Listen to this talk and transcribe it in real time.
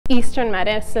Eastern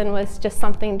medicine was just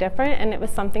something different, and it was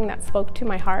something that spoke to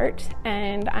my heart,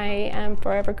 and I am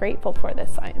forever grateful for this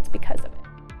science because of it.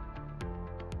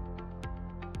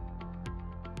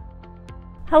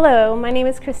 Hello, my name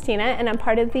is Christina, and I'm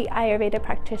part of the Ayurveda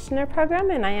Practitioner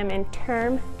program, and I am in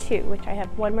term 2, which I have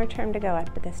one more term to go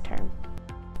after this term.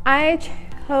 I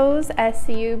chose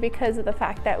SCU because of the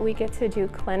fact that we get to do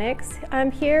clinics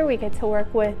here. We get to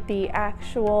work with the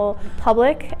actual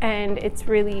public, and it's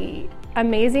really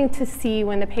amazing to see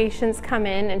when the patients come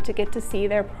in and to get to see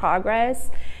their progress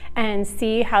and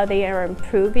see how they are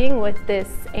improving with this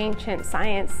ancient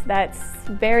science that's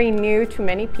very new to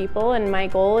many people, and my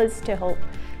goal is to help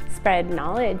spread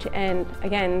knowledge, and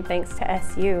again, thanks to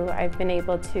SU, I've been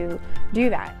able to do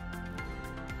that.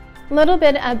 A little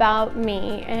bit about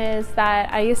me is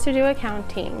that I used to do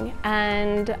accounting,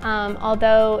 and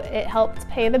although it helped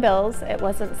pay the bills, it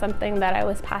wasn't something that I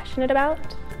was passionate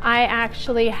about. I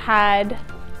actually had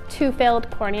 2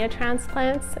 failed cornea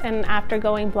transplants, and after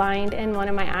going blind in one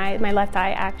of my eyes, my left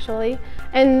eye actually,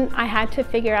 and I had to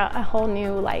figure out a whole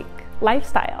new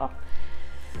lifestyle.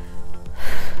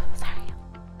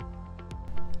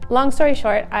 Long story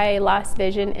short, I lost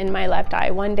vision in my left eye.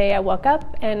 One day I woke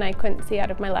up and I couldn't see out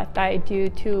of my left eye due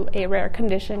to a rare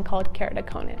condition called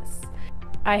keratoconus.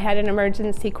 I had an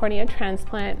emergency cornea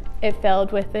transplant. It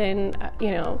failed within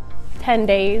 10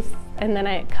 days, and then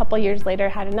a couple years later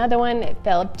had another one. It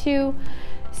failed too.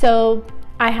 So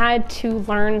I had to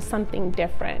learn something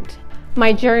different.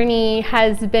 My journey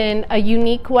has been a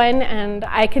unique one, and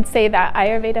I could say that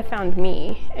Ayurveda found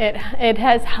me. It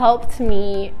has helped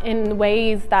me in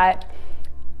ways that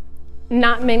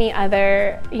not many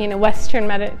other Western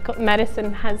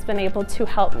medicine has been able to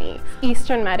help me.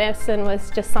 Eastern medicine was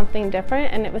just something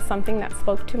different, and it was something that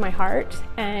spoke to my heart,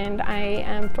 and I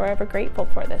am forever grateful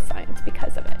for this science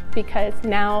because of it, because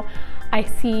now I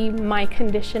see my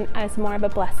condition as more of a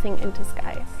blessing in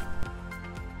disguise.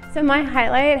 So my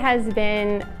highlight has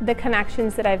been the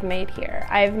connections that I've made here.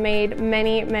 I've made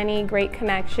many great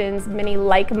connections, many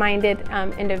like-minded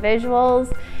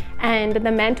individuals, and the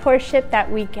mentorship that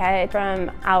we get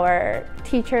from our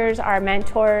teachers, our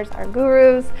mentors, our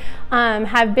gurus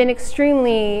have been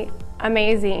extremely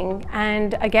amazing.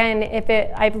 And again,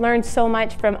 I've learned so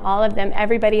much from all of them.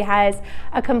 Everybody has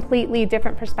a completely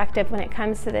different perspective when it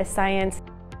comes to this science.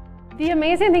 The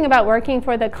amazing thing about working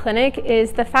for the clinic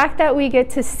is the fact that we get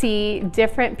to see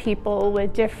different people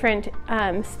with different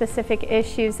specific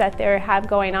issues that they have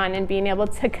going on, and being able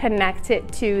to connect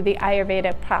it to the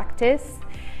Ayurveda practice,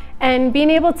 and being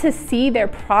able to see their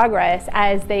progress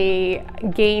as they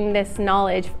gain this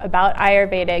knowledge about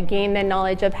Ayurveda, gain the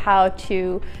knowledge of how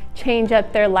to change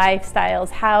up their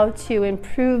lifestyles, how to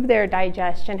improve their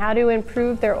digestion, how to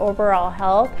improve their overall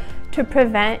health, to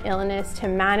prevent illness, to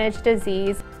manage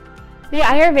disease. The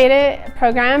Ayurveda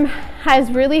program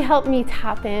has really helped me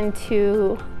tap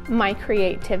into my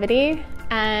creativity,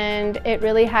 and it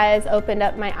really has opened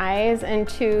up my eyes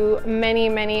into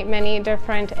many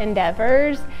different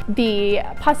endeavors. The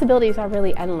possibilities are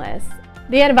really endless.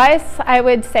 The advice I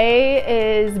would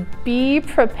say is be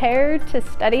prepared to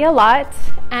study a lot,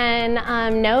 and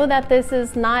know that this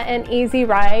is not an easy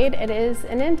ride. It is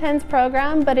an intense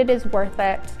program, but it is worth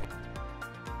it.